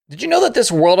Did you know that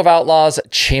this World of Outlaws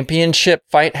championship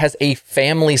fight has a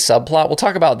family subplot? We'll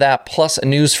talk about that, plus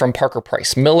news from Parker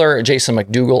Price Miller, Jason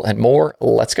McDougal, and more.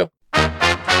 Let's go.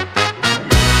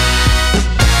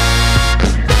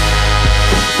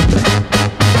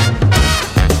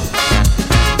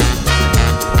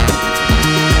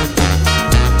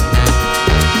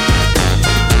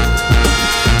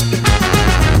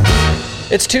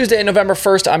 It's Tuesday, November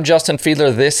 1st. I'm Justin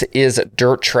Fiedler. This is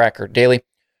Dirt Tracker Daily.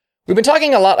 We've been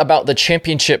talking a lot about the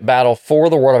championship battle for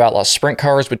the World of Outlaws sprint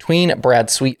cars between Brad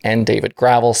Sweet and David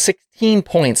Gravel. 16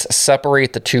 points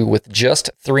separate the two with just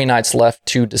 3 nights left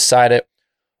to decide it.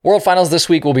 World Finals this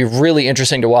week will be really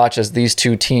interesting to watch as these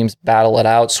two teams battle it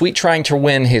out. Sweet trying to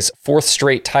win his 4th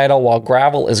straight title while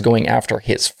Gravel is going after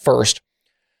his first.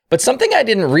 But something I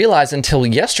didn't realize until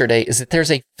yesterday is that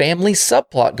there's a family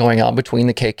subplot going on between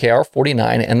the KKR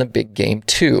 49 and the Big Game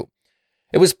 2.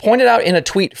 It was pointed out in a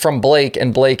tweet from Blake,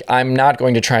 and Blake, I'm not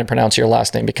going to try and pronounce your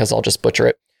last name because I'll just butcher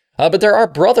it. But there are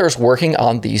brothers working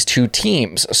on these two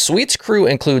teams. Sweet's crew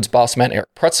includes bossman Eric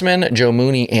Prutzman, Joe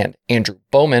Mooney, and Andrew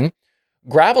Bowman.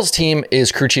 Gravel's team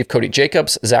is crew chief Cody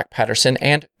Jacobs, Zach Patterson,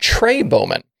 and Trey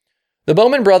Bowman. The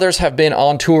Bowman brothers have been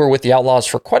on tour with the Outlaws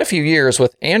for quite a few years,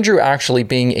 with Andrew actually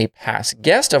being a past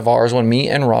guest of ours when me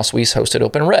and Ross Weiss hosted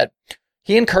Open Red.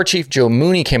 He and car chief Joe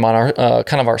Mooney came on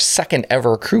our second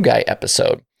ever Crew Guy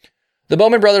episode. The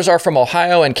Bowman brothers are from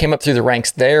Ohio and came up through the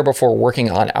ranks there before working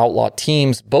on Outlaw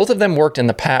teams. Both of them worked in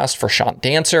the past for Sean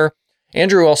Dancer.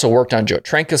 Andrew also worked on Joe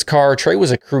Tranca's car. Trey was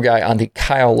a crew guy on the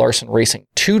Kyle Larson Racing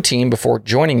 2 team before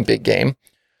joining Big Game.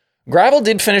 Gravel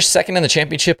did finish second in the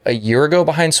championship a year ago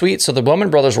behind Sweet, so the Bowman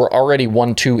brothers were already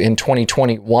 1-2 in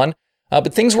 2021.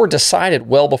 But things were decided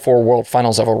well before World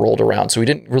Finals ever rolled around, so we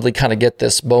didn't really kind of get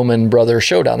this Bowman brother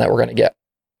showdown that we're going to get.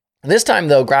 This time,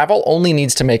 though, Gravel only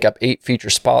needs to make up 8 feature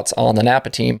spots on the Napa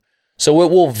team, so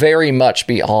it will very much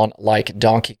be on like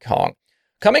Donkey Kong.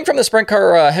 Coming from the sprint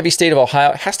car heavy state of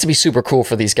Ohio, it has to be super cool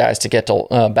for these guys to get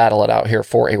to battle it out here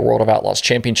for a World of Outlaws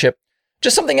championship.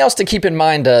 Just something else to keep in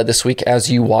mind this week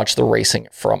as you watch the racing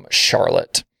from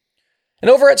Charlotte. And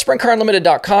over at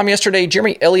SprintCarUnlimited.com yesterday,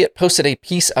 Jeremy Elliott posted a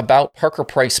piece about Parker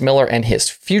Price Miller and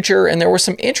his future, and there were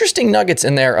some interesting nuggets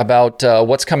in there about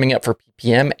what's coming up for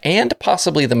PPM and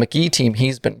possibly the McGee team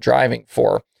he's been driving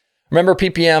for. Remember,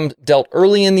 PPM dealt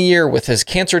early in the year with his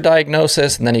cancer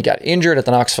diagnosis, and then he got injured at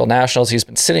the Knoxville Nationals. He's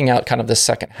been sitting out kind of the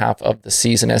second half of the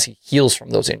season as he heals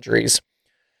from those injuries.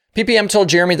 PPM told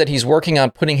Jeremy that he's working on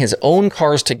putting his own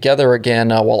cars together again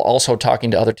while also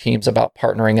talking to other teams about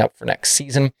partnering up for next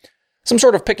season. Some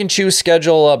sort of pick and choose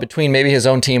schedule between maybe his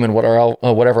own team and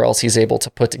whatever else he's able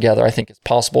to put together, I think is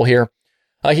possible here.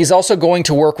 He's also going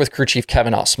to work with crew chief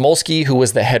Kevin Osmolsky, who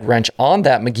was the head wrench on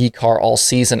that McGee car all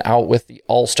season out with the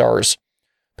All-Stars.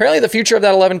 Apparently the future of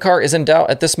that 11 car is in doubt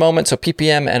at this moment, so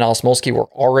PPM and Osmolsky were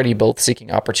already both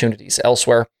seeking opportunities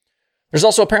elsewhere. There's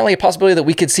also apparently a possibility that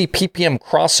we could see PPM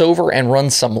crossover and run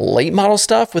some late model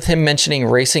stuff, with him mentioning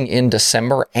racing in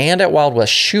December and at Wild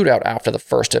West Shootout after the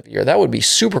first of the year. That would be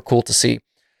super cool to see. I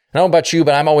don't know about you,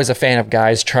 but I'm always a fan of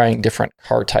guys trying different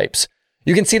car types.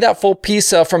 You can see that full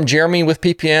piece from Jeremy with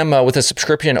PPM with a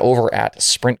subscription over at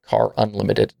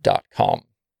SprintCarUnlimited.com.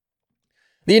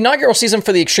 The inaugural season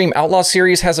for the Extreme Outlaw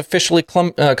Series has officially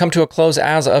come to a close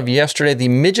as of yesterday. The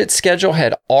midget schedule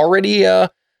had already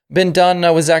been done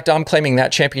with Zach Dahm claiming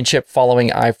that championship following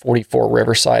I-44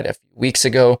 Riverside a few weeks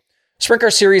ago. Sprint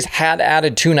Car Series had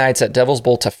added 2 nights at Devil's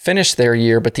Bowl to finish their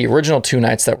year, but the original 2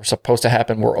 nights that were supposed to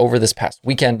happen were over this past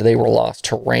weekend. They were lost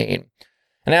to rain.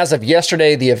 And as of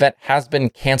yesterday, the event has been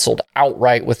canceled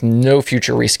outright with no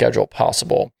future reschedule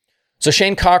possible. So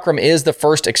Shane Cockrum is the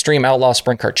first Extreme Outlaw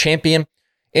Sprint Car champion.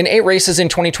 In 8 races in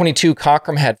 2022,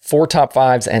 Cockrum had 4 top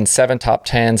 5s and 7 top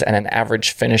 10s and an average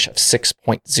finish of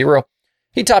 6.0.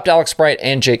 He topped Alex Bright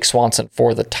and Jake Swanson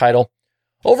for the title.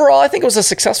 Overall, I think it was a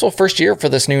successful first year for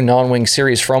this new non-wing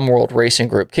series from World Racing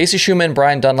Group. Casey Schumann and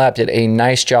Brian Dunlap did a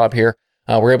nice job here.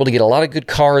 We were able to get a lot of good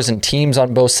cars and teams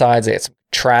on both sides. They had some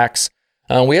tracks.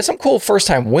 We had some cool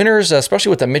first-time winners, especially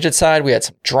with the midget side. We had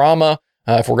some drama.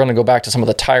 If we're going to go back to some of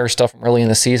the tire stuff from early in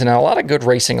the season, and a lot of good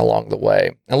racing along the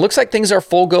way. It looks like things are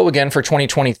full go again for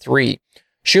 2023.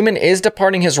 Schumann is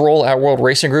departing his role at World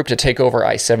Racing Group to take over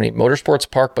I-70 Motorsports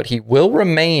Park, but he will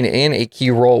remain in a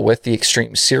key role with the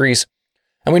Extreme Series.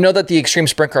 And we know that the Extreme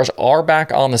Sprint Cars are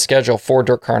back on the schedule for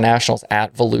Dirt Car Nationals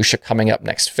at Volusia coming up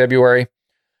next February.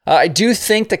 I do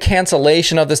think the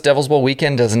cancellation of this Devil's Bowl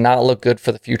weekend does not look good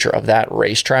for the future of that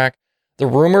racetrack. The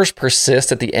rumors persist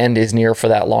that the end is near for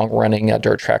that long-running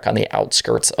dirt track on the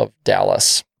outskirts of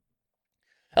Dallas.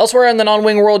 Elsewhere in the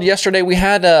non-wing world, yesterday we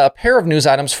had a pair of news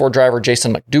items for driver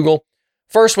Jason McDougal.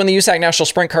 First, when the USAC National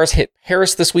Sprint Cars hit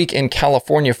Paris this week in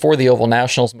California for the Oval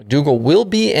Nationals, McDougall will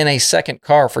be in a second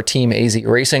car for Team AZ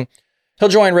Racing. He'll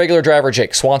join regular driver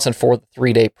Jake Swanson for the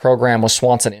 3-day program, with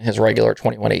Swanson in his regular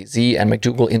 21 AZ and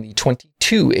McDougall in the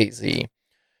 22 AZ.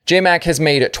 J-Mac has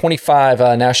made 25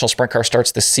 National Sprint Car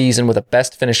starts this season with a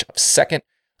best finish of second.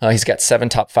 He's got 7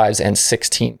 top 5s and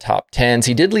 16 top 10s.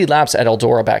 He did lead laps at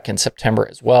Eldora back in September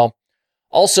as well.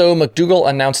 Also, McDougall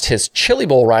announced his Chili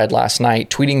Bowl ride last night,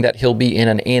 tweeting that he'll be in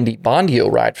an Andy Bondio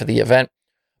ride for the event.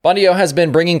 Bondio has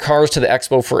been bringing cars to the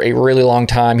Expo for a really long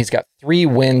time. He's got 3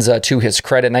 wins to his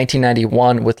credit: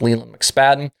 1991 with Leland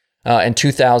McSpadden, and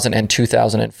 2000 and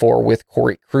 2004 with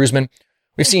Corey Kruisman.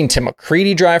 We've seen Tim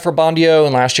McCready drive for Bondio,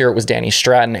 and last year it was Danny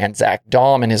Stratton and Zach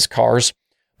Daum in his cars.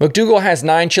 McDougall has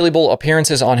 9 Chili Bowl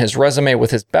appearances on his resume,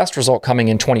 with his best result coming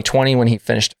in 2020 when he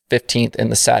finished 15th in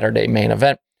the Saturday main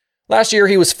event. Last year,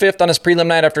 he was 5th on his prelim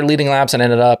night after leading laps and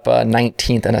ended up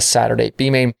 19th in a Saturday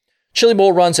B-main. Chili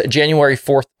Bowl runs January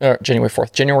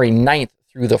 9th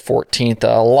through the 14th.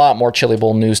 A lot more Chili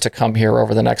Bowl news to come here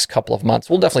over the next couple of months.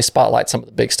 We'll definitely spotlight some of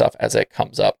the big stuff as it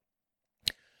comes up.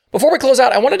 Before we close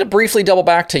out, I wanted to briefly double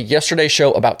back to yesterday's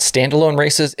show about standalone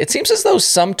races. It seems as though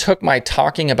some took my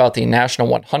talking about the National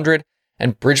 100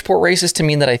 and Bridgeport races to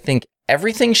mean that I think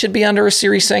everything should be under a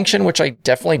series sanction, which I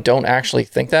definitely don't actually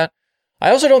think that. I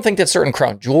also don't think that certain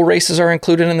Crown Jewel races are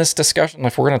included in this discussion.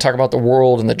 If we're going to talk about the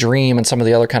World and the Dream and some of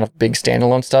the other kind of big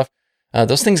standalone stuff,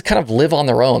 those things kind of live on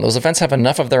their own. Those events have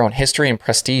enough of their own history and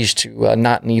prestige to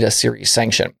not need a series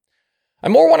sanction. I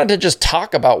more wanted to just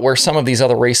talk about where some of these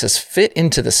other races fit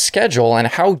into the schedule and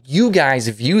how you guys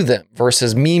view them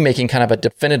versus me making kind of a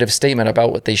definitive statement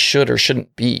about what they should or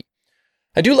shouldn't be.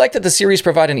 I do like that the series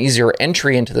provide an easier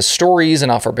entry into the stories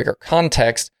and offer bigger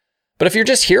context. But if you're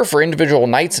just here for individual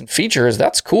nights and features,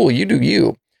 that's cool. You do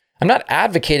you. I'm not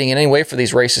advocating in any way for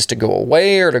these races to go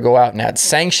away or to go out and add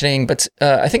sanctioning, but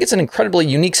I think it's an incredibly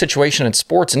unique situation in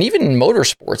sports and even in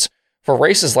motorsports for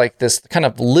races like this to kind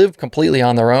of live completely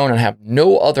on their own and have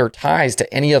no other ties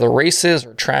to any other races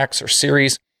or tracks or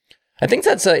series. I think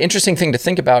that's an interesting thing to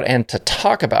think about and to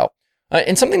talk about.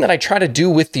 And something that I try to do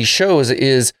with these shows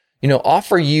is,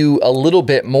 offer you a little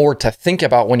bit more to think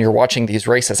about when you're watching these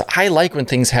races. I like when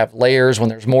things have layers, when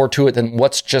there's more to it than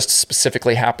what's just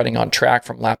specifically happening on track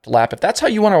from lap to lap. If that's how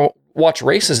you want to watch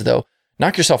races, though,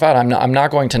 knock yourself out. I'm not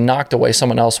going to knock the way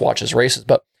someone else watches races,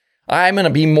 but I'm going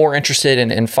to be more interested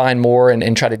and find more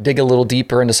and try to dig a little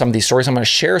deeper into some of these stories. I'm going to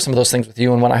share some of those things with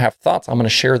you, and when I have thoughts, I'm going to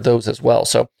share those as well.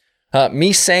 So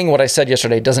me saying what I said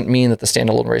yesterday doesn't mean that the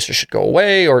standalone races should go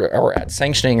away or add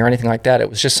sanctioning or anything like that. It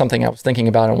was just something I was thinking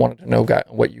about and wanted to know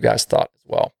what you guys thought as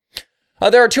well.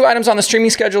 There are 2 items on the streaming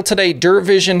schedule today. Dirt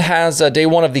Vision has day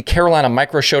 1 of the Carolina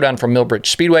Micro Showdown from Millbridge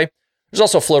Speedway. There's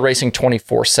also Flow Racing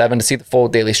 24/7. To see the full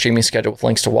daily streaming schedule with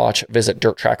links to watch, visit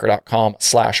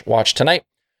dirttracker.com/watch tonight.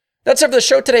 That's it for the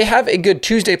show today. Have a good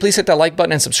Tuesday. Please hit that like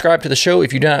button and subscribe to the show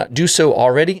if you do not do so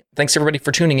already. Thanks everybody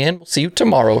for tuning in. We'll see you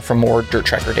tomorrow for more Dirt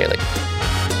Tracker Daily.